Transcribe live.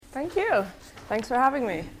Thank you. Thanks for having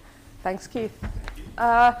me. Thanks, Keith.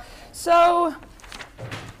 So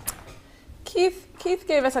Keith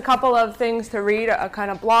gave us a couple of things to read, a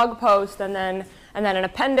kind of blog post, and then an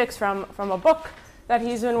appendix from a book that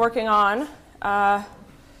he's been working on.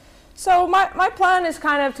 So my plan is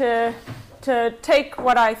kind of to take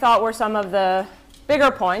what I thought were some of the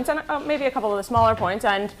bigger points, and maybe a couple of the smaller points,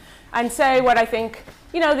 and say what I think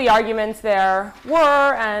the arguments there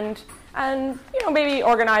were, and maybe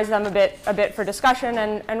organize them a bit for discussion,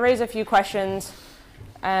 and raise a few questions,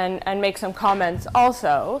 and make some comments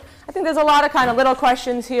also. I think there's a lot of kind of little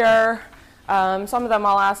questions here. Some of them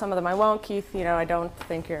I'll ask, some of them I won't. Keith, I don't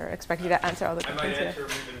think you're expecting to answer all the questions here. I might answer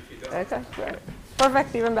even if you don't. Okay, great.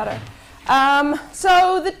 Perfect, even better.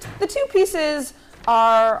 So the two pieces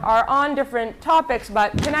are on different topics,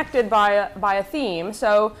 but connected by a theme.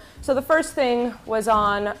 So the first thing was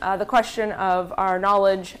on the question of our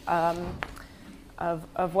knowledge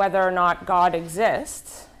of whether or not God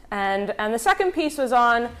exists, and the second piece was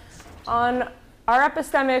on our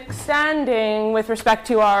epistemic standing with respect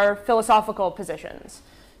to our philosophical positions.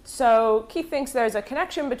 So Keith thinks there's a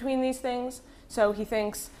connection between these things. So he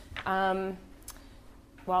thinks,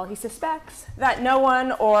 he suspects that no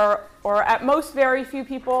one, or at most very few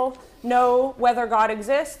people, know whether God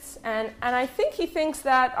exists. And I think he thinks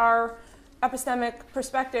that our epistemic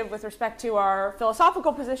perspective with respect to our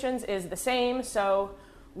philosophical positions is the same. So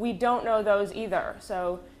we don't know those either.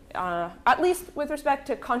 So at least with respect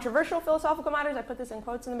to controversial philosophical matters, I put this in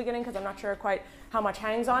quotes in the beginning because I'm not sure quite how much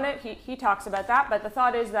hangs on it. He talks about that, but the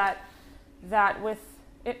thought is that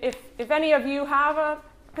if any of you have a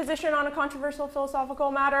position on a controversial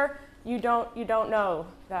philosophical matter, you don't know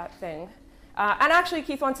that thing. And actually,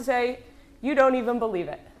 Keith wants to say, you don't even believe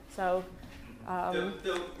it. So, Don't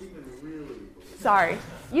even really believe it. Sorry,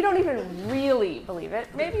 you don't even really believe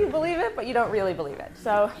it. Maybe you believe it, but you don't really believe it.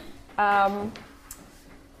 So.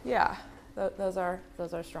 Yeah, those are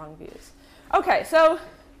strong views. Okay, so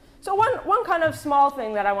one kind of small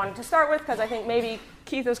thing that I wanted to start with, because I think maybe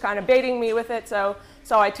Keith was kind of baiting me with it, so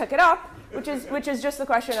I took it up, which is just the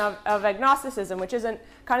question of agnosticism, which isn't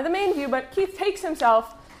kind of the main view, but Keith takes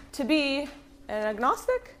himself to be an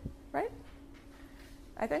agnostic, right?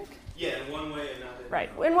 I think. Yeah, in one way and not in another. Right,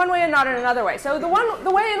 in one way and not in another way. So the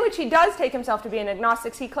way in which he does take himself to be an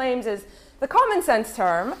agnostic, he claims, is the common sense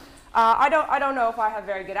term. I don't know if I have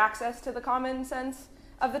very good access to the common sense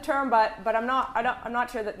of the term, but I'm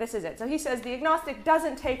not sure that this is it. So he says the agnostic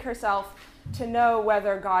doesn't take herself to know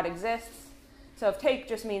whether God exists. So if take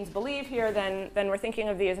just means believe here, then we're thinking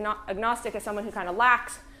of the agnostic as someone who kind of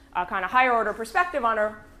lacks a kind of higher order perspective on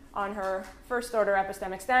her first order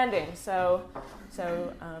epistemic standing. So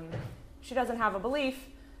she doesn't have a belief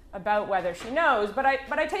about whether she knows, but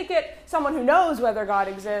I take it someone who knows whether God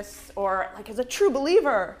exists, or like is a true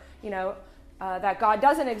believer, that God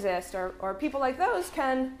doesn't exist, or people like those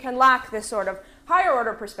can lack this sort of higher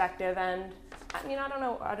order perspective. And I don't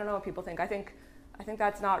know what people think. I think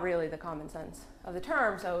that's not really the common sense of the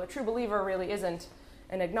term. So a true believer really isn't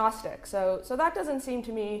an agnostic. So that doesn't seem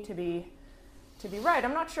to me to be right.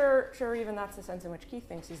 I'm not sure even that's the sense in which Keith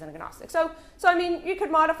thinks he's an agnostic. So I mean, you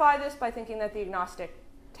could modify this by thinking that the agnostic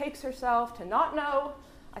takes herself to not know.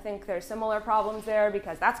 I think there's similar problems there,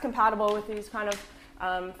 because that's compatible with these kind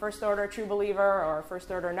of first order true believer, or first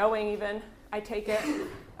order knowing even, I take it.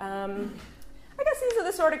 I guess these are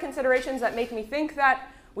the sort of considerations that make me think that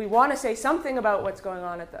we want to say something about what's going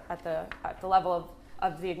on at the level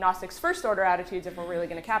of the agnostic's first order attitudes if we're really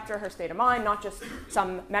going to capture her state of mind, not just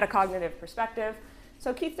some metacognitive perspective.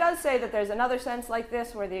 So Keith does say that there's another sense like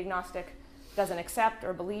this where the agnostic doesn't accept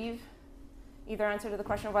or believe either answer to the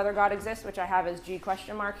question of whether God exists, which I have as G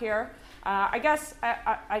question mark here. I guess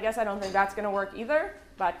I don't think that's going to work either,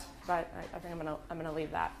 but I think I'm going to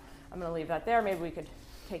leave that. I'm going to leave that there. Maybe we could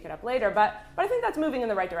take it up later, but I think that's moving in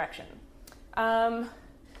the right direction. And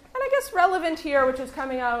I guess relevant here, which is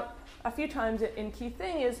coming out a few times in Keith's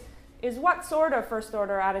thing, is what sort of first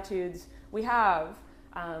order attitudes we have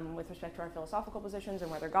with respect to our philosophical positions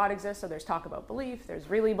and whether God exists. So there's talk about belief, there's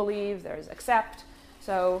really believe, there's accept.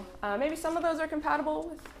 So maybe some of those are compatible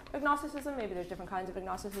with agnosticism. Maybe there's different kinds of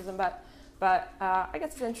agnosticism, but I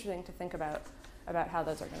guess it's interesting to think about how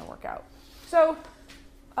those are going to work out. So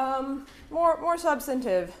more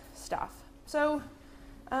substantive stuff. So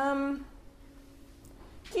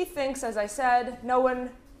Keith thinks, as I said, no one,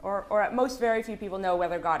 or at most very few people, know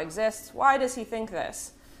whether God exists. Why does he think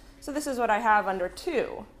this? So this is what I have under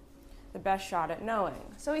 2, the best shot at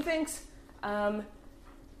knowing. So he thinks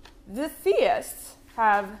the theists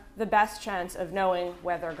have the best chance of knowing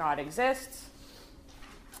whether God exists.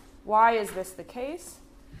 Why is this the case?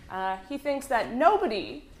 He thinks that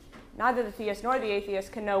nobody neither the theist nor the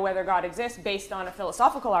atheist can know whether God exists based on a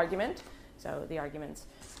philosophical argument, so the arguments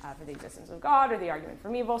for the existence of God or the argument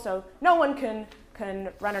from evil. So no one can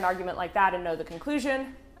run an argument like that and know the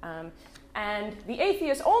conclusion. And the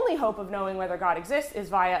atheist's only hope of knowing whether God exists is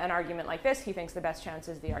via an argument like this. He thinks the best chance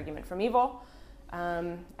is the argument from evil.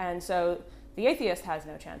 And so the atheist has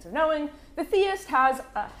no chance of knowing. The theist has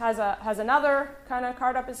another kind of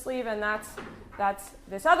card up his sleeve, and that's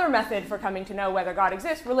this other method for coming to know whether God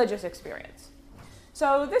exists: religious experience.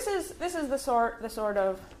 So this is the sort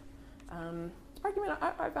of argument.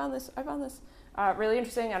 I found this really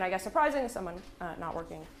interesting, and I guess surprising as someone not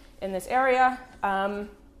working in this area.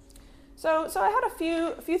 So I had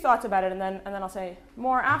a few thoughts about it, and then I'll say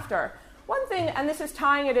more after. One thing, and this is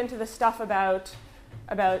tying it into the stuff about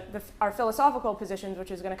our philosophical positions,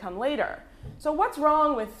 which is going to come later. So what's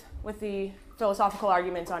wrong with the philosophical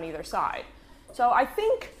arguments on either side? So I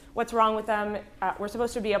think what's wrong with them, we're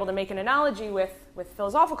supposed to be able to make an analogy with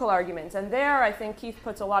philosophical arguments. And there, I think Keith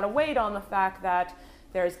puts a lot of weight on the fact that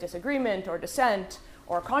there's disagreement or dissent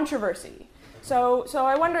or controversy. So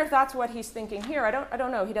I wonder if that's what he's thinking here. I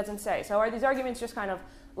don't know. He doesn't say. So are these arguments just kind of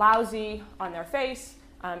lousy on their face,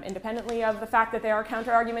 independently of the fact that they are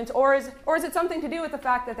counter-arguments, or is it something to do with the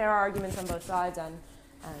fact that there are arguments on both sides and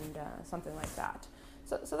something like that?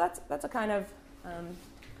 So that's a kind of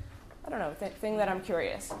I don't know thing that I'm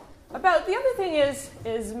curious about. The other thing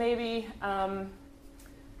is maybe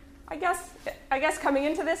I guess coming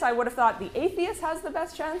into this, I would have thought the atheist has the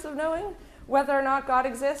best chance of knowing whether or not God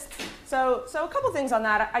exists. So a couple things on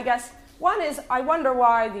that. I guess one is I wonder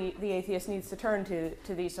why the atheist needs to turn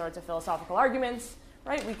to these sorts of philosophical arguments.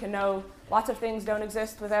 Right? We can know lots of things don't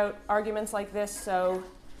exist without arguments like this. So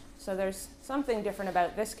there's something different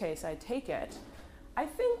about this case, I take it. I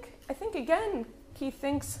think again, Keith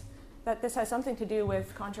thinks that this has something to do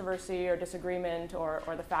with controversy or disagreement or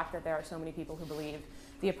the fact that there are so many people who believe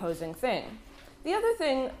the opposing thing. The other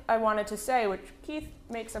thing I wanted to say, which Keith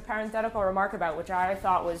makes a parenthetical remark about, which I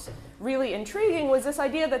thought was really intriguing, was this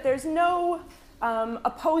idea that there's no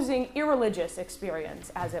opposing irreligious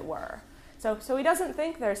experience, as it were. So he doesn't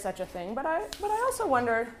think there's such a thing, but I also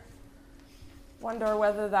wonder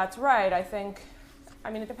whether that's right. I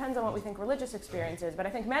mean, it depends on what we think religious experience is, but I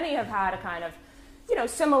think many have had a kind of,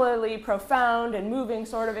 similarly profound and moving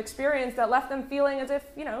sort of experience that left them feeling as if,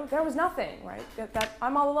 there was nothing, right? That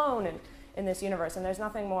I'm all alone in this universe, and there's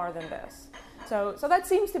nothing more than this. So that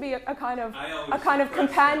seems to be a kind of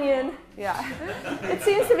companion. Yeah, it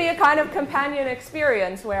seems to be a kind of companion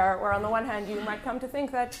experience where on the one hand you might come to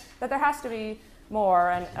think that there has to be more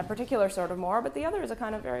and a particular sort of more, but the other is a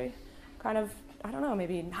kind of very I don't know,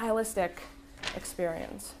 maybe nihilistic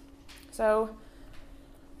experience. So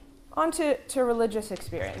on to religious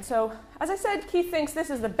experience. So as I said, Keith thinks this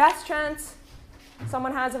is the best chance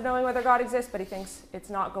someone has of knowing whether God exists, but he thinks it's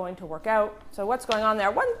not going to work out. So what's going on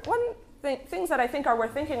there? One things that I think are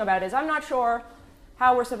worth thinking about is I'm not sure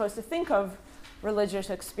how we're supposed to think of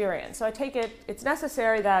religious experience. So I take it's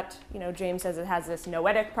necessary that, James says it has this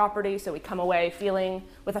noetic property, so we come away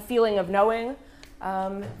with a feeling of knowing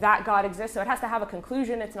that God exists. So it has to have a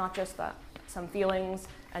conclusion. It's not just some feelings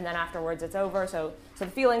and then afterwards it's over. So the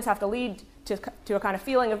feelings have to lead to a kind of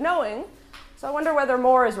feeling of knowing. So I wonder whether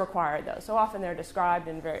more is required, though. So often they're described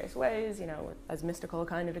in various ways, as mystical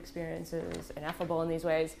kind of experiences, ineffable in these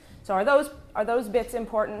ways. So are those bits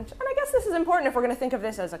important? And I guess this is important if we're going to think of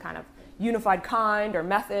this as a kind of unified kind or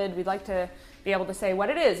method. We'd like to be able to say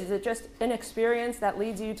what it is. Is it just an experience that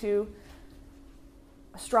leads you to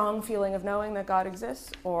a strong feeling of knowing that God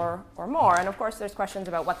exists, or more? And of course, there's questions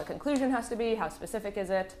about what the conclusion has to be. How specific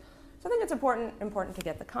is it? So I think it's important to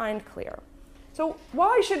get the kind clear. So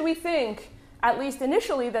why should we think, at least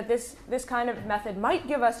initially, that this kind of method might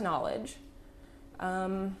give us knowledge?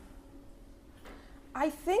 I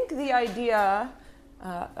think the idea,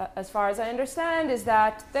 as far as I understand, is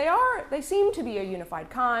that they seem to be a unified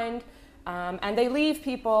kind, and they leave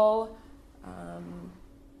people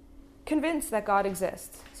convinced that God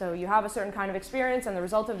exists. So you have a certain kind of experience, and the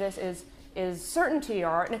result of this is certainty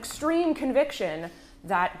or an extreme conviction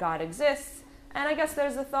that God exists. And I guess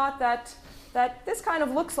there's the thought that this kind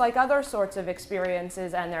of looks like other sorts of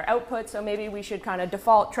experiences and their output, so maybe we should kind of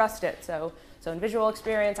default trust it. So in visual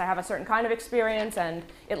experience, I have a certain kind of experience, and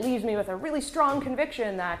it leaves me with a really strong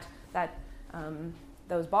conviction that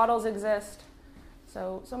those bottles exist.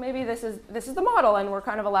 So maybe this is the model, and we're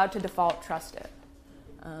kind of allowed to default trust it.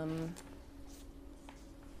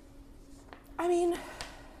 I mean,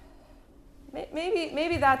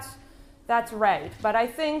 maybe that's right, but I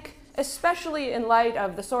think, especially in light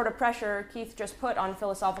of the sort of pressure Keith just put on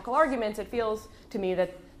philosophical arguments, it feels to me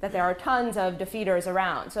that that there are tons of defeaters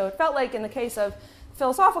around. So it felt like in the case of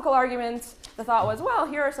philosophical arguments, the thought was, well,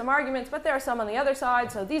 here are some arguments, but there are some on the other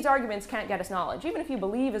side, so these arguments can't get us knowledge. Even if you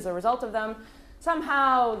believe as a result of them,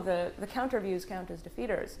 somehow the counter views count as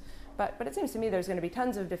defeaters. But it seems to me there's going to be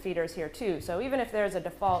tons of defeaters here too. So even if there's a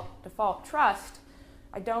default trust,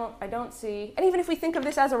 I don't see, and even if we think of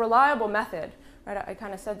this as a reliable method, right? I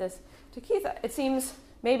kind of said this to Keith. It seems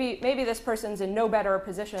maybe this person's in no better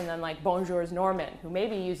position than like Bonjour's Norman, who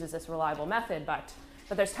maybe uses this reliable method, but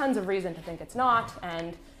there's tons of reason to think it's not,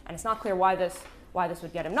 and it's not clear why this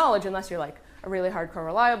would get him knowledge unless you're like a really hardcore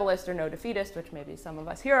reliabilist or no defeatist, which maybe some of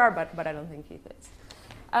us here are, but I don't think Keith is.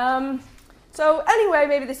 So anyway,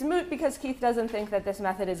 maybe this is moot because Keith doesn't think that this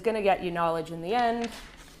method is going to get you knowledge in the end.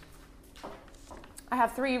 I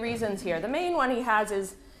have 3 reasons here. The main one he has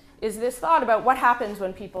is this thought about what happens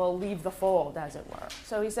when people leave the fold, as it were.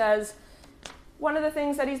 So he says one of the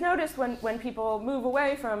things that he's noticed when people move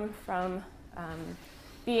away from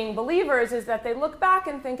being believers is that they look back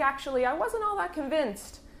and think, actually, I wasn't all that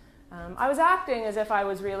convinced. I was acting as if I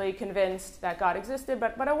was really convinced that God existed,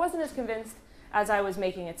 but I wasn't as convinced as I was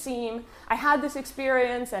making it seem. I had this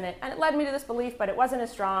experience, and it led me to this belief, but it wasn't as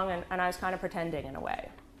strong, and I was kind of pretending in a way.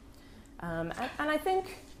 And I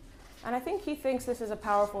think he thinks this is a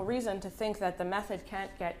powerful reason to think that the method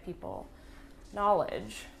can't get people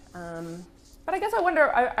knowledge. But I guess I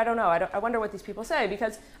wonder, I don't know, I wonder what these people say,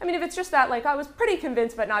 because, I mean, if it's just that, like, I was pretty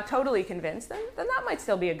convinced but not totally convinced, then that might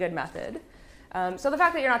still be a good method. So the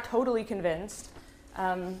fact that you're not totally convinced,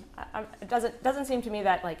 it doesn't seem to me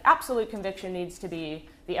that, like, absolute conviction needs to be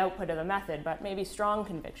the output of the method, but maybe strong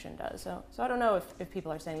conviction does. So I don't know if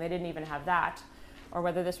people are saying they didn't even have that, or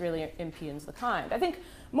whether this really impugns the kind. I think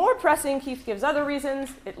more pressing, Keith gives other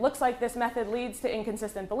reasons. It looks like this method leads to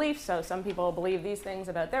inconsistent beliefs, so some people believe these things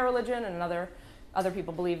about their religion, and other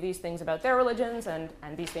people believe these things about their religions, and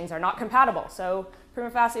these things are not compatible. So prima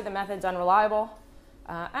facie, the method's unreliable.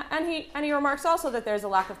 And he remarks also that there's a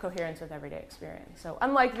lack of coherence with everyday experience. So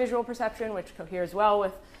unlike visual perception, which coheres well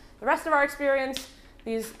with the rest of our experience,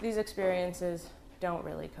 these experiences don't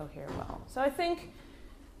really cohere well. So I think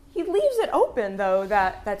he leaves it open, though,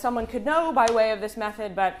 that someone could know by way of this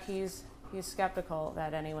method, but he's skeptical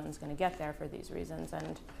that anyone's going to get there for these reasons,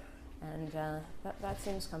 and that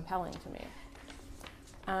seems compelling to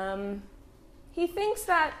me. He thinks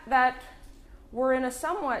that we're in a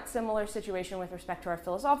somewhat similar situation with respect to our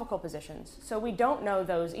philosophical positions, so we don't know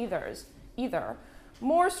those either.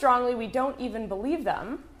 More strongly, we don't even believe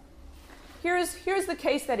them. Here's the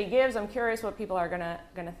case that he gives. I'm curious what people are gonna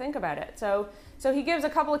think about it. So he gives a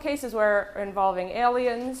couple of cases where involving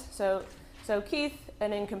aliens. So Keith,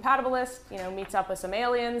 an incompatibilist, meets up with some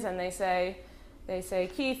aliens, and they say,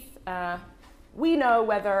 Keith, we know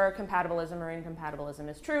whether compatibilism or incompatibilism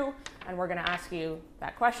is true, and we're going to ask you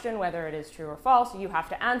that question, whether it is true or false. You have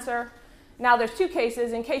to answer. Now, there's 2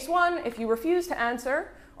 cases. In case 1, if you refuse to answer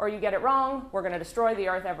or you get it wrong, we're going to destroy the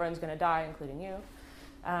Earth. Everyone's going to die, including you.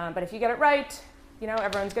 But if you get it right,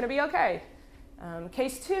 everyone's going to be okay.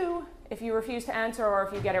 Case 2, if you refuse to answer or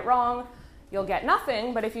if you get it wrong, you'll get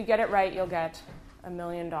nothing. But if you get it right, you'll get $1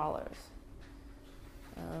 million.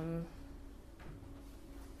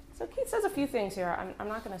 So Keith says a few things here. I'm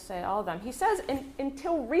not going to say all of them. He says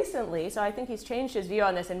until recently, so I think he's changed his view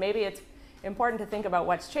on this, and maybe it's important to think about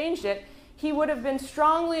what's changed it, he would have been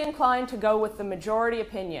strongly inclined to go with the majority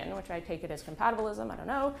opinion, which I take it as compatibilism, I don't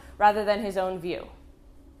know, rather than his own view.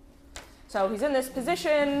 So he's in this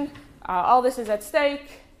position, all this is at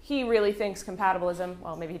stake. He really thinks compatibilism,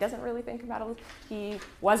 well, maybe he doesn't really think compatibilism. He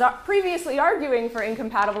was previously arguing for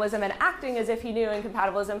incompatibilism and acting as if he knew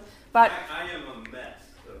incompatibilism, but I am a mess.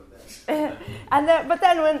 But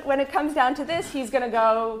then when it comes down to this, he's going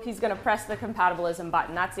to press the compatibilism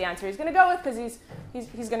button. That's the answer he's going to go with, because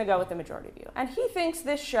he's going to go with the majority view. And he thinks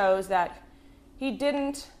this shows that he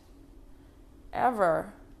didn't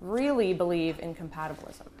ever really believe in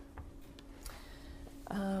compatibilism.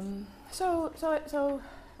 So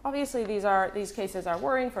obviously these cases are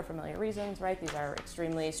worrying for familiar reasons, right? These are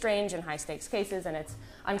extremely strange and high stakes cases, and it's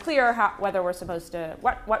unclear whether we're supposed to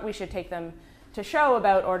what we should take them to show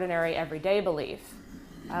about ordinary everyday belief.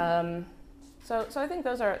 So I think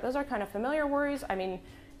those are kind of familiar worries. I mean,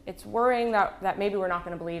 it's worrying that maybe we're not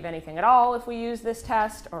going to believe anything at all if we use this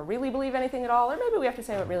test, or really believe anything at all, or maybe we have to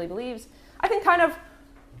say what really believes. I think kind of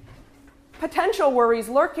potential worries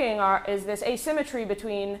lurking is this asymmetry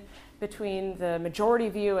between the majority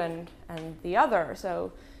view and the other.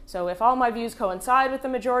 So if all my views coincide with the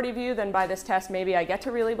majority view, then by this test maybe I get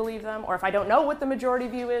to really believe them. Or if I don't know what the majority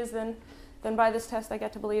view is, then by this test I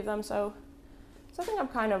get to believe them. So I think I'm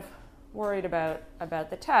kind of worried about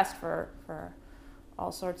the test for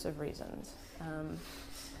all sorts of reasons.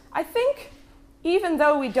 I think even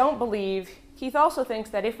though we don't believe, Keith also thinks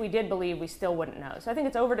that if we did believe, we still wouldn't know. So I think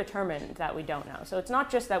it's overdetermined that we don't know. So it's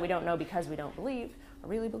not just that we don't know because we don't believe or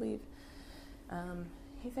really believe.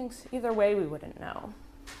 He thinks either way we wouldn't know.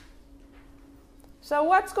 So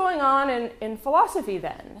what's going on in philosophy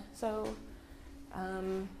then? So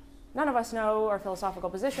none of us know our philosophical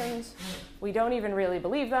positions. We don't even really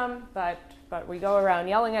believe them, but we go around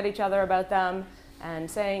yelling at each other about them and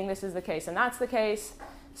saying this is the case and that's the case.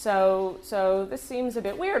 So this seems a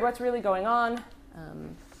bit weird. What's really going on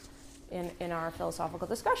in our philosophical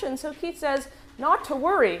discussion? So Keith says, not to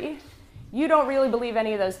worry. You don't really believe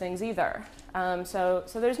any of those things either. So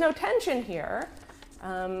there's no tension here.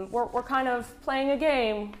 We're kind of playing a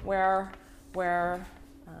game where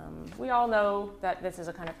we all know that this is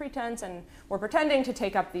a kind of pretense, and we're pretending to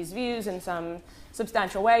take up these views in some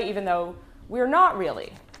substantial way, even though we're not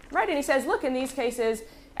really, right? And he says, look, in these cases,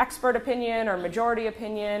 expert opinion or majority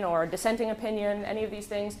opinion or dissenting opinion, any of these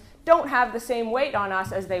things don't have the same weight on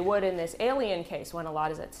us as they would in this alien case when a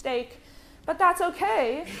lot is at stake. But that's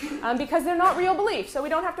okay, because they're not real beliefs. So we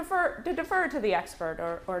don't have to defer to the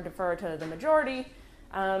expert or defer to the majority,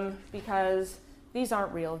 because these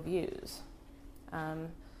aren't real views.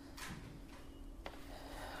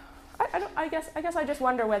 I guess I just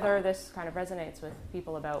wonder whether this kind of resonates with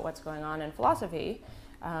people about what's going on in philosophy.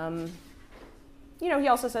 He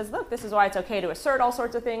also says, look, this is why it's okay to assert all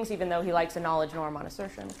sorts of things, even though he likes a knowledge norm on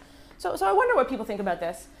assertion. So I wonder what people think about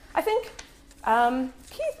this. I think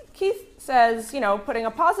Keith says, putting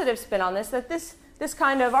a positive spin on this, that this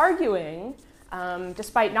kind of arguing,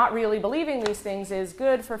 despite not really believing these things, is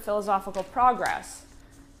good for philosophical progress.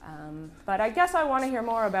 But I guess I want to hear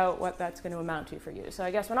more about what that's going to amount to for you. So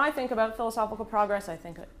I guess when I think about philosophical progress, I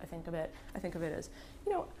think of it as,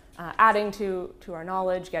 adding to our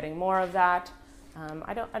knowledge, getting more of that.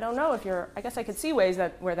 I don't know if I guess I could see ways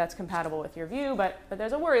where that's compatible with your view, but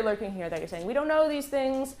there's a worry lurking here that you're saying we don't know these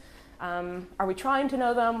things. Are we trying to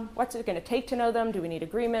know them? What's it going to take to know them? Do we need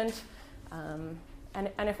agreement? And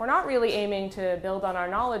if we're not really aiming to build on our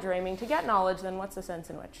knowledge or aiming to get knowledge, then what's the sense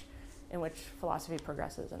in which philosophy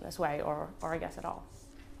progresses in this way, or I guess at all?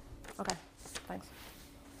 Okay, thanks.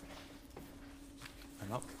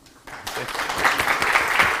 I'm up. Okay.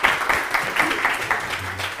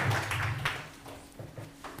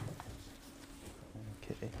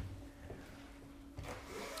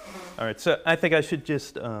 All right, so I think I should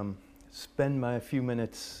just spend my few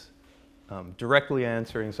minutes directly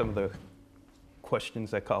answering some of the questions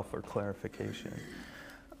that call for clarification.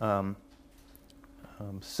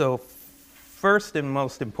 So first and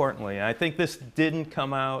most importantly, I think this didn't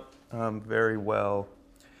come out very well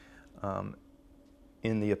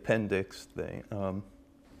in the appendix thing.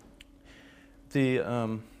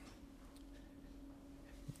 The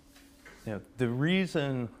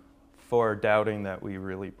reason for doubting that we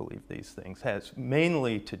really believe these things has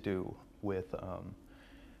mainly to do with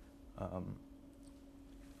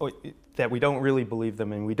that we don't really believe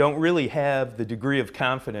them, and we don't really have the degree of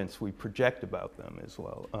confidence we project about them as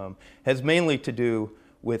well. Has mainly to do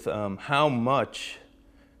with how much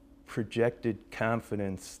projected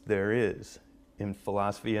confidence there is in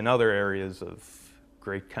philosophy and other areas of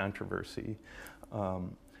great controversy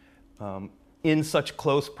in such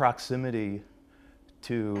close proximity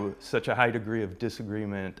to such a high degree of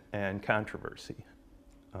disagreement and controversy.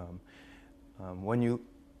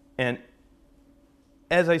 And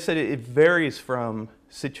as I said, it varies from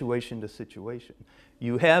situation to situation.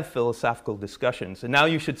 You have philosophical discussions, and now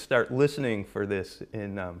you should start listening for this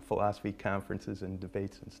in philosophy conferences and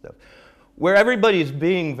debates and stuff, where everybody's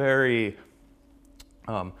being very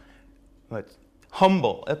humble,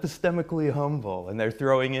 epistemically humble, and they're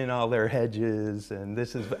throwing in all their hedges, and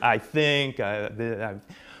this is, I think,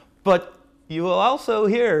 but you will also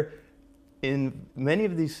hear in many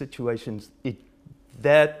of these situations,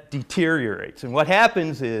 that deteriorates. And what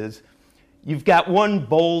happens is you've got one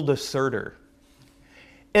bold asserter,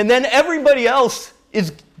 and then everybody else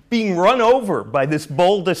is being run over by this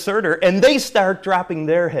bold asserter, and they start dropping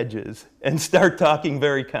their hedges and start talking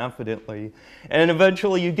very confidently. And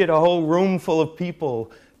eventually you get a whole room full of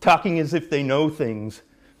people talking as if they know things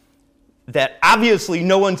that obviously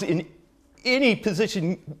no one's in any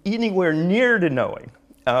position anywhere near to knowing,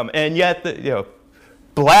 and yet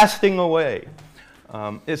blasting away.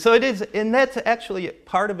 So it is, and that's actually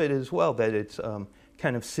part of it as well, that it's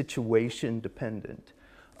kind of situation dependent.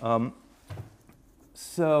 I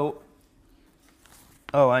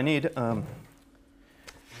need,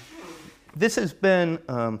 this has been,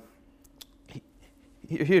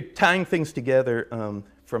 here tying things together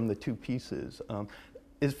from the two pieces.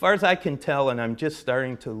 as far as I can tell, and I'm just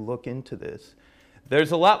starting to look into this,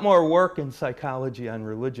 there's a lot more work in psychology on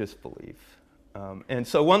religious belief. And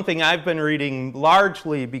so one thing I've been reading,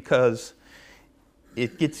 largely because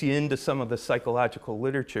it gets you into some of the psychological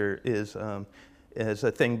literature, is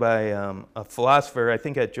a thing by a philosopher, I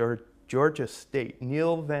think at Georgia State,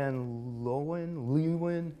 Neil Van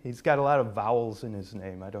Leeuwen. He's got a lot of vowels in his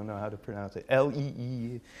name. I don't know how to pronounce it.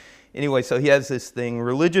 L-E-E. Anyway, so he has this thing,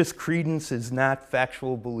 religious credence is not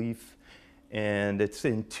factual belief, and it's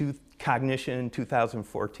in Cognition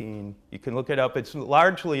 2014. You can look it up. It's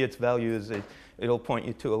largely, its value is it'll point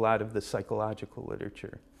you to a lot of the psychological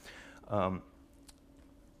literature. And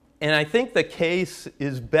I think the case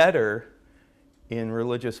is better in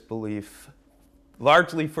religious belief,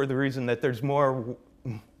 largely for the reason that there's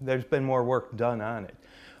been more work done on it.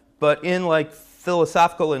 But in like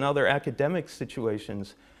philosophical and other academic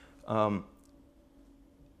situations,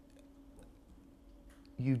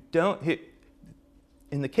 you don't hit.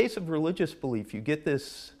 In the case of religious belief, you get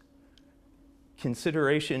this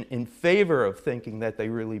consideration in favor of thinking that they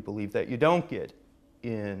really believe that you don't get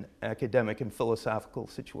in academic and philosophical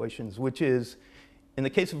situations, which is, in the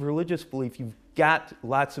case of religious belief, you've got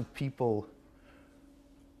lots of people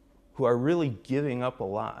who are really giving up a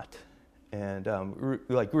lot and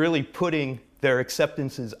like really putting their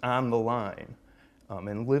acceptances on the line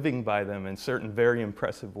and living by them in certain very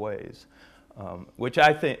impressive ways, which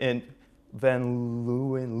I think, and Van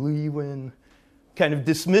Leeuwen kind of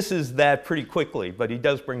dismisses that pretty quickly, but he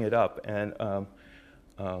does bring it up. And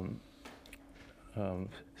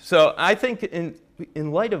so I think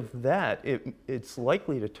in light of that, it's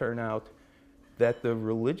likely to turn out that the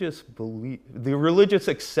religious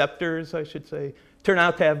acceptors, I should say, turn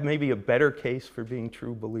out to have maybe a better case for being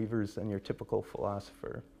true believers than your typical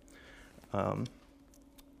philosopher. But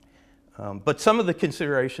some of the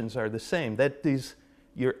considerations are the same, that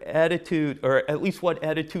your attitude, or at least what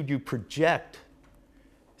attitude you project,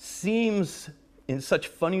 seems in such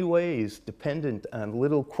funny ways dependent on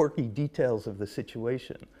little quirky details of the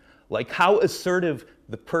situation, like how assertive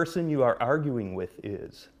the person you are arguing with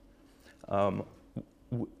is. I'm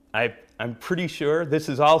pretty sure, this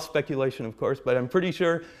is all speculation of course, but I'm pretty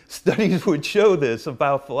sure studies would show this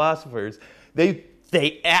about philosophers.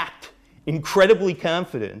 They act incredibly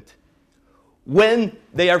confident when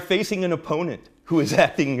they are facing an opponent who is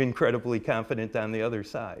acting incredibly confident on the other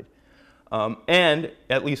side. And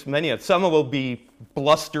at least some will be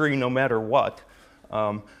blustery no matter what.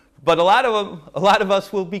 But a lot of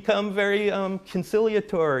us will become very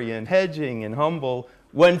conciliatory and hedging and humble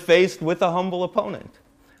when faced with a humble opponent.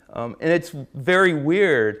 And it's very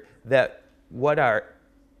weird that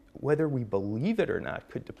whether we believe it or not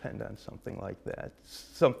could depend on something like that.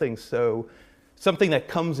 Something that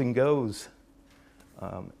comes and goes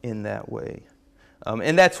in that way.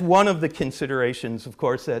 And that's one of the considerations, of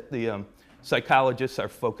course, that the psychologists are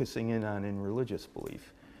focusing in on in religious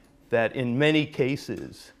belief. That in many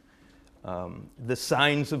cases, the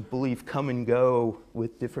signs of belief come and go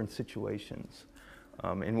with different situations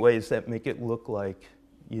in ways that make it look like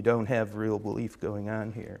you don't have real belief going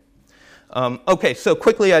on here. Okay, so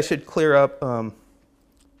quickly I should clear up,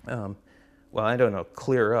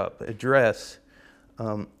 address.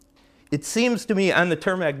 It seems to me on the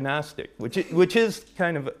term agnostic, which is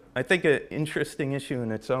kind of, I think, an interesting issue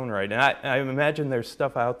in its own right. And I imagine there's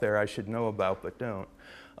stuff out there I should know about but don't.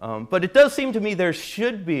 But it does seem to me there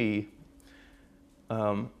should be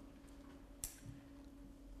a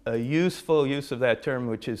useful use of that term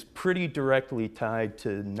which is pretty directly tied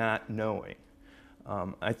to not knowing.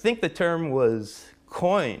 I think the term was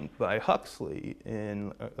coined by Huxley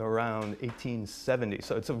in around 1870,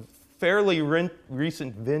 so it's a fairly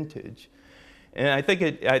recent vintage, and I think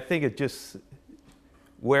it just,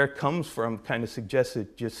 where it comes from, kind of suggests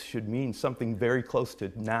it just should mean something very close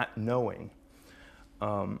to not knowing,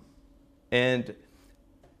 but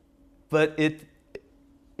it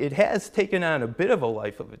has taken on a bit of a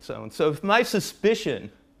life of its own. So if my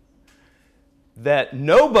suspicion that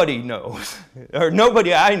nobody knows, or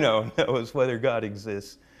nobody I know knows whether God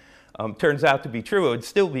exists, turns out to be true, it would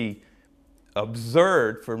still be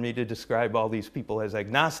absurd for me to describe all these people as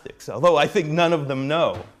agnostics, although I think none of them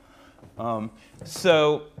know.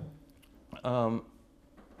 So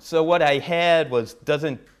what I had was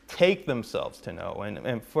doesn't take themselves to know,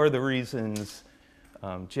 and for the reasons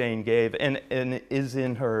Jane gave, and is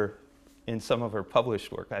in some of her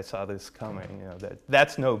published work. I saw this coming.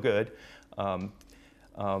 That's no good.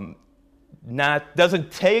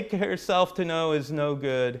 Doesn't take herself to know is no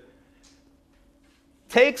good.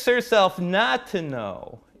 Takes herself not to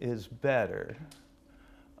know is better.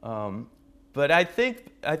 but I think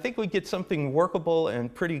we get something workable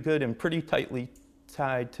and pretty good and pretty tightly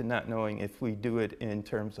tied to not knowing if we do it in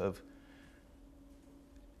terms of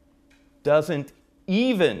doesn't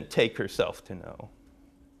even take herself to know,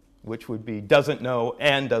 which would be doesn't know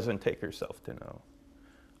and doesn't take herself to know.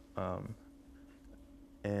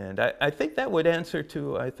 And I think that would answer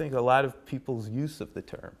to, I think, a lot of people's use of the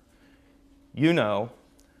term. You know,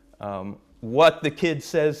 what the kid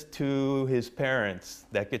says to his parents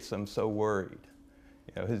that gets them so worried.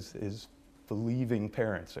 You know, his believing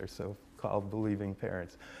parents are so-called believing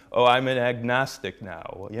parents. Oh, I'm an agnostic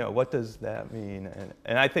now. Well, you know, what does that mean?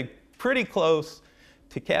 And I think pretty close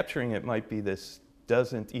to capturing it might be this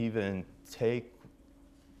doesn't even take,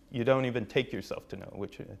 you don't even take yourself to know,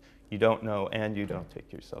 which you don't know and you don't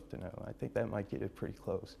take yourself to know. I think that might get it pretty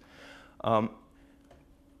close.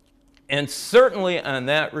 And certainly on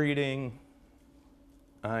that reading,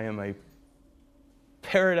 I am a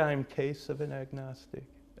paradigm case of an agnostic,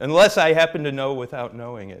 unless I happen to know without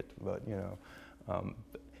knowing it. But you know,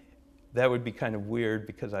 that would be kind of weird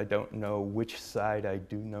because I don't know which side I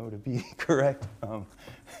do know to be correct.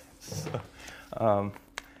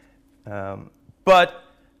 But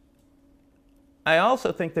I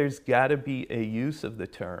also think there's got to be a use of the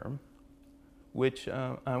term which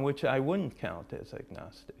on which I wouldn't count as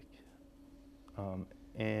agnostic.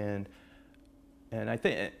 And I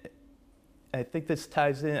think this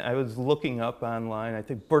ties in. I was looking up online. I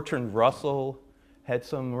think Bertrand Russell had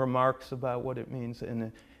some remarks about what it means,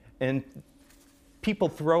 and people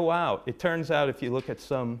throw out. It turns out if you look at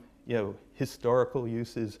some historical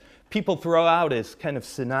uses, people throw out as kind of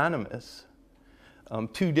synonymous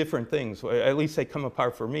two different things. At least they come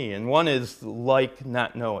apart for me. And one is like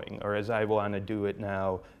not knowing, or as I want to do it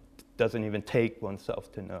now, doesn't even take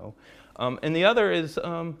oneself to know. And the other is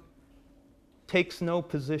takes no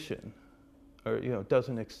position, or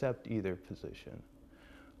doesn't accept either position.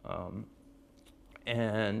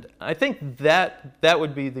 And I think that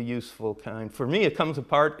would be the useful kind. For me, it comes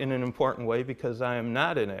apart in an important way because I am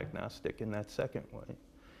not an agnostic in that second way.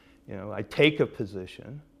 I take a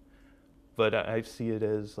position, but I see it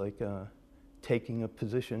as like taking a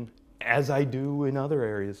position as I do in other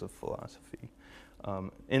areas of philosophy.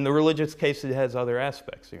 In the religious case, it has other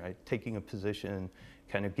aspects. Right? Taking a position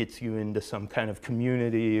kind of gets you into some kind of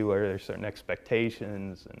community where there's certain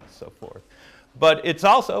expectations and so forth. But it's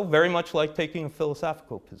also very much like taking a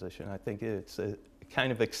philosophical position. I think it's a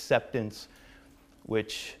kind of acceptance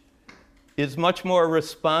which is much more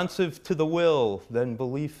responsive to the will than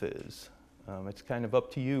belief is. It's kind of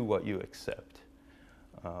up to you what you accept.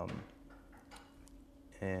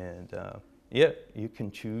 Yeah, you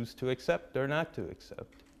can choose to accept or not to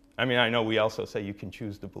accept. I mean, I know we also say you can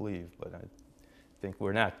choose to believe, but I think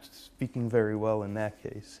we're not speaking very well in that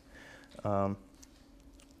case. All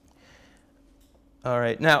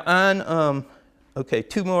right, now on, okay,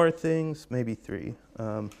 two more things, maybe three.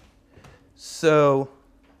 So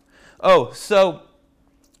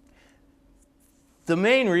the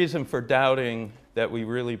main reason for doubting that we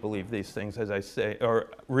really believe these things, as I say,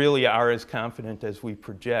 or really are as confident as we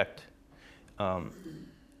project,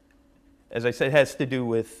 as I said, has to do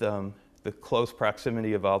with the close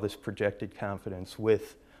proximity of all this projected confidence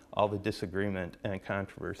with all the disagreement and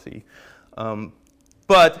controversy.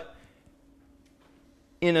 But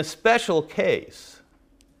in a special case,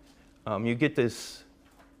 you get this,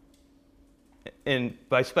 and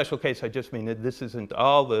by special case I just mean that this isn't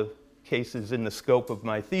all the cases in the scope of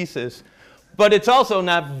my thesis, but it's also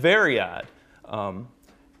not very odd.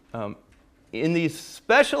 In these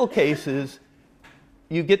special cases,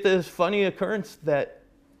 you get this funny occurrence that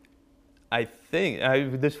I think,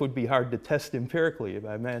 this would be hard to test empirically,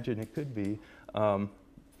 I imagine it could be, but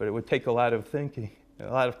it would take a lot of thinking,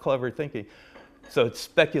 a lot of clever thinking. So it's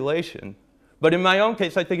speculation. But in my own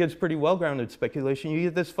case, I think it's pretty well-grounded speculation. You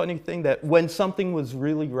get this funny thing that when something was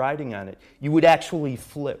really riding on it, you would actually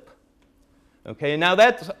flip. Okay, now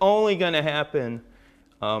that's only going to happen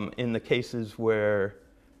in the cases where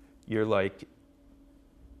you're like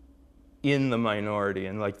in the minority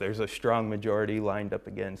and like there's a strong majority lined up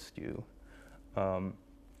against you. And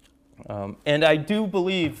I do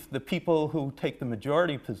believe the people who take the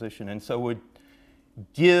majority position and so would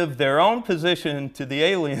give their own position to the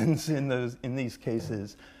aliens in these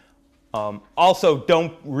cases also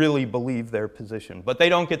don't really believe their position, but they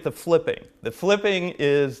don't get the flipping. The flipping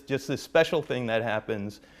is just this special thing that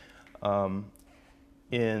happens in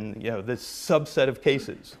this subset of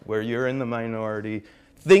cases where you're in the minority.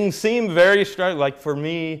 Things seem very strong. Like for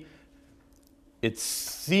me, it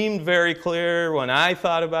seemed very clear when I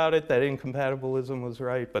thought about it that incompatibilism was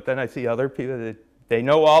right, but then I see other people that they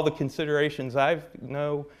know all the considerations I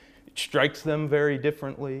know. It strikes them very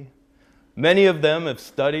differently. Many of them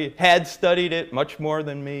had studied it much more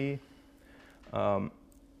than me.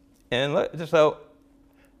 So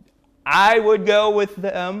I would go with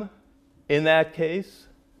them in that case.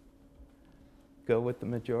 Go with the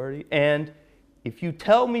majority. And if you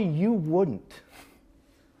tell me you wouldn't,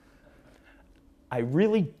 I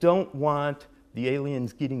really don't want the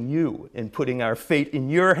aliens getting you and putting our fate in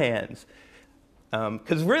your hands.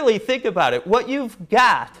 Because really, think about it. What you've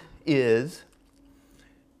got is,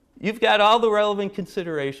 you've got all the relevant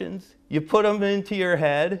considerations. You put them into your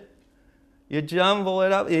head. You jumble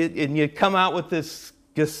it up, and you come out with this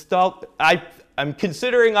gestalt. I'm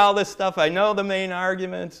considering all this stuff. I know the main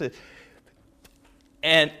arguments.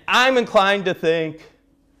 And I'm inclined to think,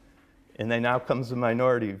 and then now comes the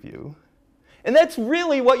minority view. And that's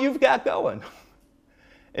really what you've got going.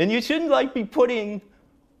 And you shouldn't be putting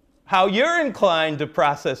how you're inclined to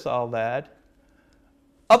process all that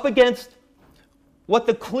up against what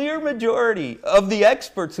the clear majority of the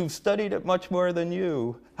experts who've studied it much more than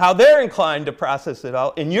you, how they're inclined to process it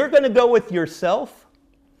all, and you're going to go with yourself.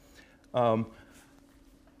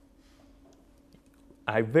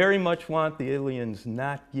 I very much want the aliens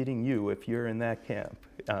not getting you if you're in that camp.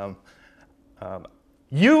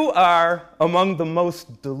 You are among the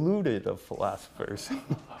most deluded of philosophers.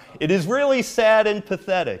 It is really sad and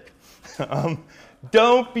pathetic.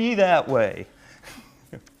 Don't be that way.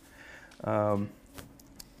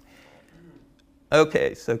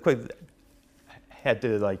 Okay, so quick, I had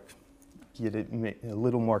to get it a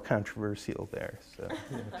little more controversial there. So,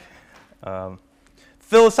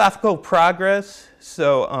 philosophical progress.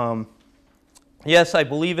 So, yes, I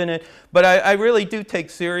believe in it, but I really do take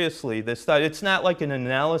seriously this thought. It's not like an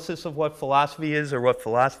analysis of what philosophy is or what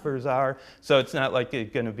philosophers are. So it's not like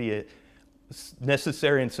it's going to be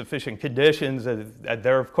necessary and sufficient conditions.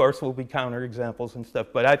 There, of course, will be counterexamples and stuff.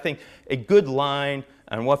 But I think a good line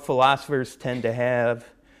on what philosophers tend to have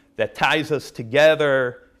that ties us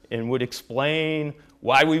together and would explain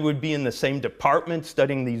why we would be in the same department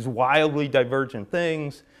studying these wildly divergent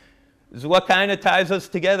things is what kind of ties us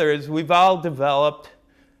together is we've all developed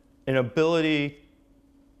an ability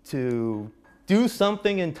to do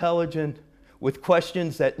something intelligent with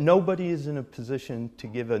questions that nobody is in a position to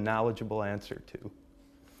give a knowledgeable answer to.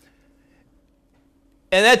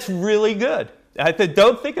 And that's really good.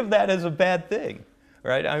 Don't think of that as a bad thing,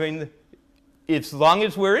 right? I mean, as long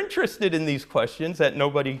as we're interested in these questions that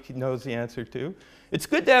nobody knows the answer to, it's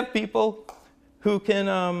good to have people who can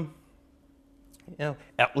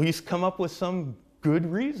at least come up with some good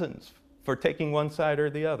reasons for taking one side or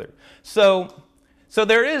the other. So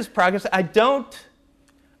there is progress.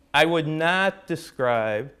 I would not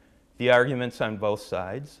describe the arguments on both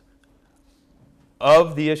sides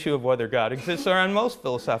of the issue of whether God exists or on most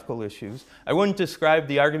philosophical issues. I wouldn't describe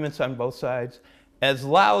the arguments on both sides as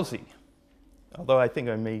lousy, although I think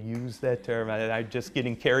I may use that term. I'm just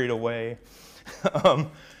getting carried away.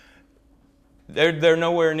 They're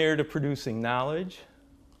nowhere near to producing knowledge,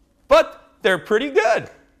 but they're pretty good.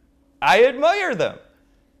 I admire them.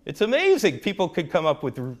 It's amazing people could come up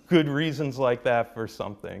with good reasons like that for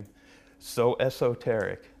something so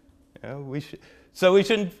esoteric. We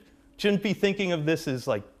shouldn't be thinking of this as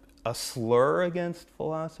like a slur against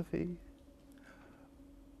philosophy.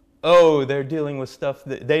 Oh, they're dealing with stuff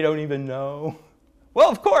that they don't even know. Well,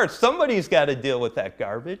 of course, somebody's got to deal with that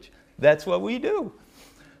garbage. That's what we do.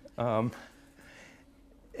 And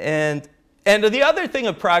the other thing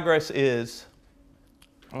of progress is,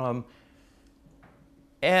 I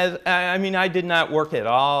did not work at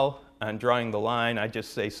all on drawing the line. I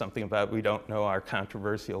just say something about we don't know our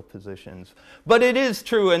controversial positions. But it is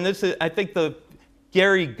true, and this is, I think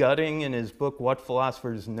Gary Gutting in his book, What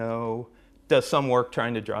Philosophers Know, does some work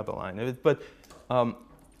trying to draw the line. But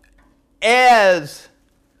as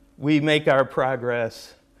we make our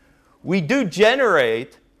progress, we do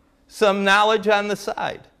generate some knowledge on the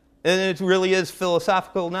side. And it really is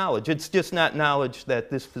philosophical knowledge. It's just not knowledge that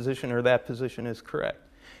this position or that position is correct.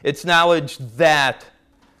 It's knowledge that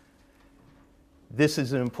this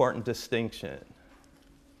is an important distinction.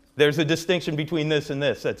 There's a distinction between this and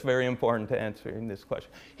this that's very important to answering this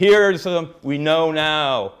question. Here's we know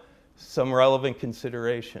now some relevant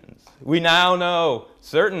considerations. We now know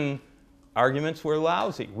certain arguments were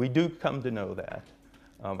lousy. We do come to know that,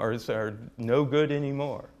 or are no good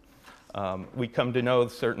anymore. We come to know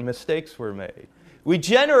certain mistakes were made. We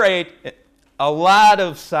generate a lot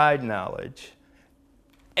of side knowledge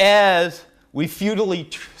as we futilely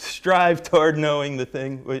strive toward knowing the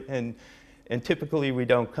thing, and typically we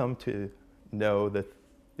don't come to know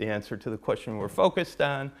the answer to the question we're focused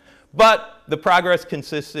on. But the progress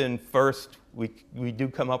consists in, first, we do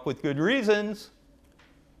come up with good reasons,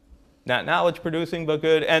 not knowledge producing, but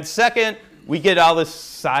good. And second, we get all this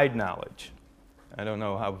side knowledge. I don't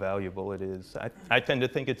know how valuable it is. I tend to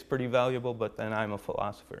think it's pretty valuable, but then I'm a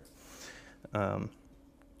philosopher.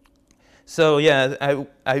 So yeah,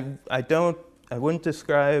 I wouldn't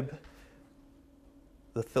describe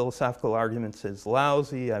the philosophical arguments as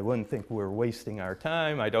lousy. I wouldn't think we're wasting our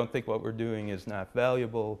time. I don't think what we're doing is not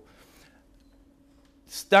valuable.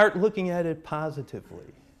 Start looking at it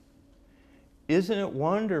positively. Isn't it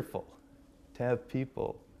wonderful to have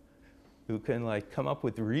people who can come up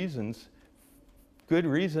with reasons, good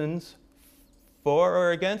reasons for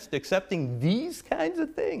or against accepting these kinds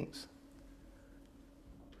of things?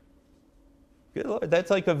 Good Lord,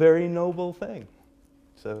 that's a very noble thing.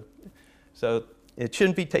 So it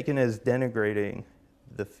shouldn't be taken as denigrating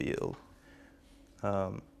the field.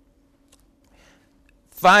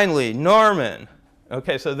 Finally, Norman.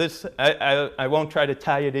 Okay, so this, I won't try to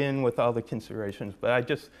tie it in with all the considerations, but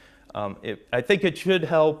I think it should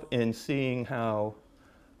help in seeing how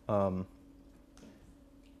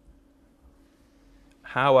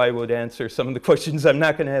I would answer some of the questions I'm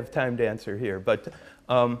not going to have time to answer here. But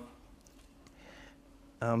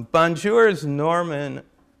Bonjour's Norman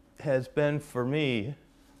has been for me,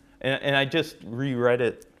 and I just reread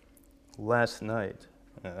it last night.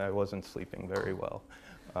 I wasn't sleeping very well.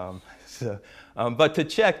 But to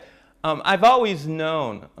check, I've always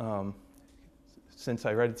known, since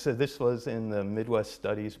I read it, so this was in the Midwest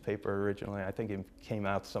Studies paper originally. I think it came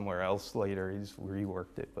out somewhere else later. He's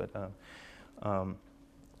reworked it. But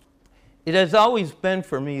it has always been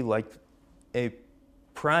for me a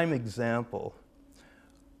prime example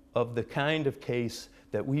of the kind of case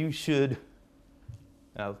that we should,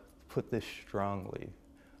 I'll put this strongly,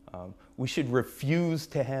 we should refuse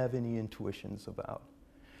to have any intuitions about.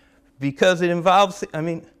 Because it involves,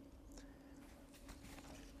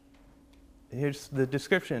 here's the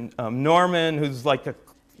description. Norman, who's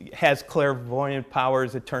has clairvoyant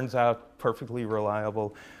powers, it turns out perfectly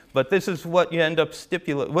reliable. But this is what you end up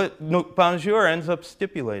stipulating, what Bonjour ends up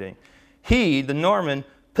stipulating. He, the Norman,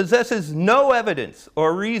 possesses no evidence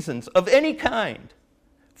or reasons of any kind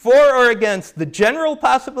for or against the general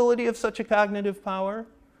possibility of such a cognitive power,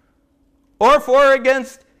 or for or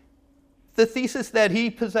against the thesis that he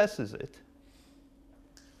possesses it.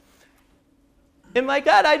 And my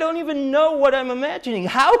God, I don't even know what I'm imagining.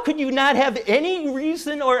 How could you not have any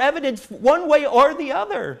reason or evidence one way or the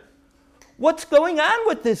other? What's going on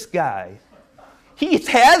with this guy? He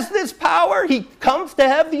has this power. He comes to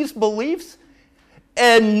have these beliefs,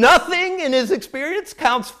 and nothing in his experience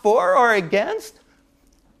counts for or against.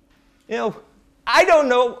 I don't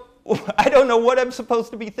know what I'm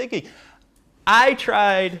supposed to be thinking. I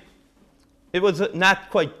tried. It was not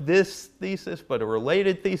quite this thesis, but a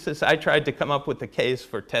related thesis. I tried to come up with a case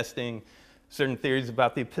for testing certain theories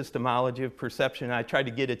about the epistemology of perception. I tried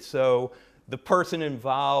to get it so the person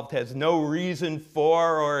involved has no reason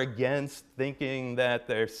for or against thinking that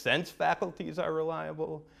their sense faculties are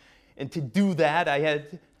reliable. And to do that,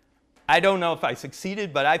 I don't know if I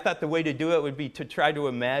succeeded, but I thought the way to do it would be to try to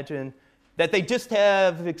imagine that they just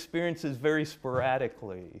have experiences very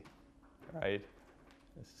sporadically, right?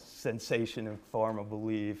 Sensation and form of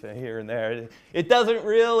belief here and there. It doesn't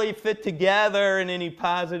really fit together in any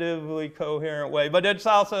positively coherent way, but it's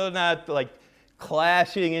also not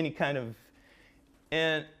clashing any kind of,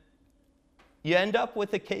 and you end up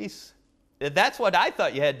with a case. That's what I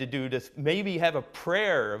thought you had to do, to maybe have a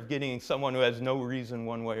prayer of getting someone who has no reason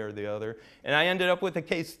one way or the other. And I ended up with a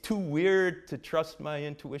case too weird to trust my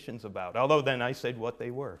intuitions about, although then I said what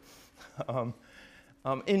they were.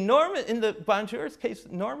 In the Bonjour's case,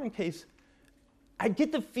 Norman case, I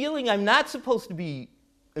get the feeling I'm not supposed to be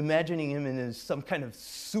imagining him in some kind of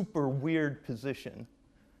super weird position.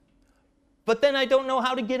 But then I don't know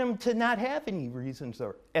how to get him to not have any reasons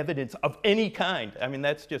or evidence of any kind.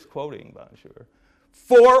 That's just quoting Bonjour.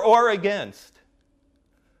 For or against.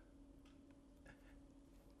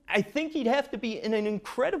 I think he'd have to be in an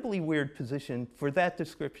incredibly weird position for that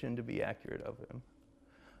description to be accurate of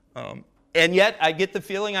him. And yet, I get the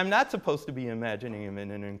feeling I'm not supposed to be imagining him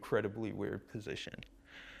in an incredibly weird position.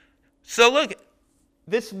 So look,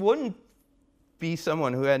 this wouldn't be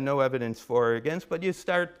someone who had no evidence for or against, but you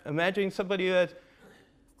start imagining somebody who has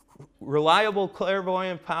reliable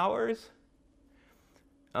clairvoyant powers,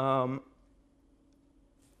 and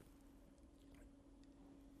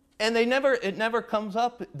it never comes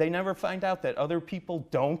up. They never find out that other people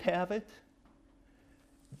don't have it.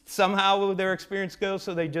 Somehow their experience goes,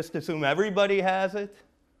 so they just assume everybody has it.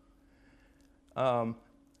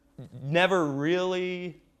 never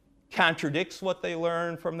really contradicts what they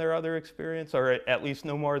learn from their other experience, or at least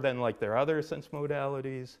no more than like their other sense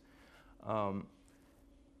modalities.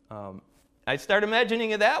 I start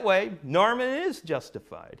imagining it that way. Norman is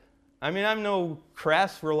justified. I mean, I'm no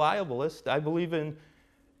crass reliabilist. I believe I'm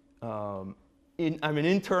an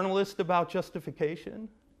internalist about justification.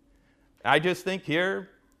 I just think here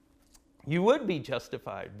you would be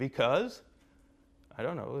justified because, I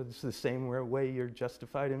don't know, it's the same way you're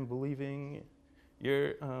justified in believing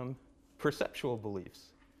your perceptual beliefs.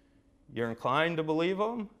 You're inclined to believe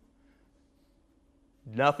them.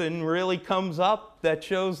 Nothing really comes up that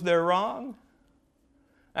shows they're wrong.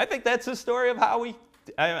 I think that's the story of how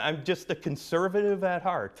I'm just a conservative at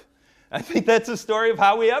heart. I think that's the story of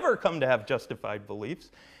how we ever come to have justified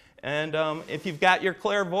beliefs. And if you've got your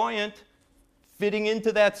clairvoyant fitting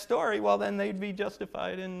into that story, well, then they'd be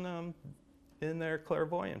justified in their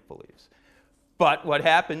clairvoyant beliefs. But what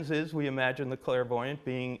happens is we imagine the clairvoyant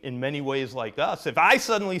being in many ways like us. If I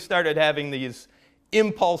suddenly started having these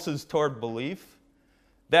impulses toward belief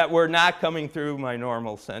that were not coming through my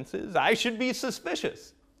normal senses, I should be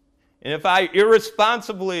suspicious. And if I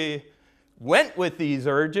irresponsibly went with these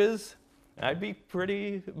urges, I'd be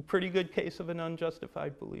pretty good case of an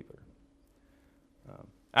unjustified believer.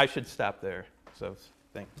 I should stop there. So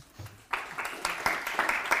thanks.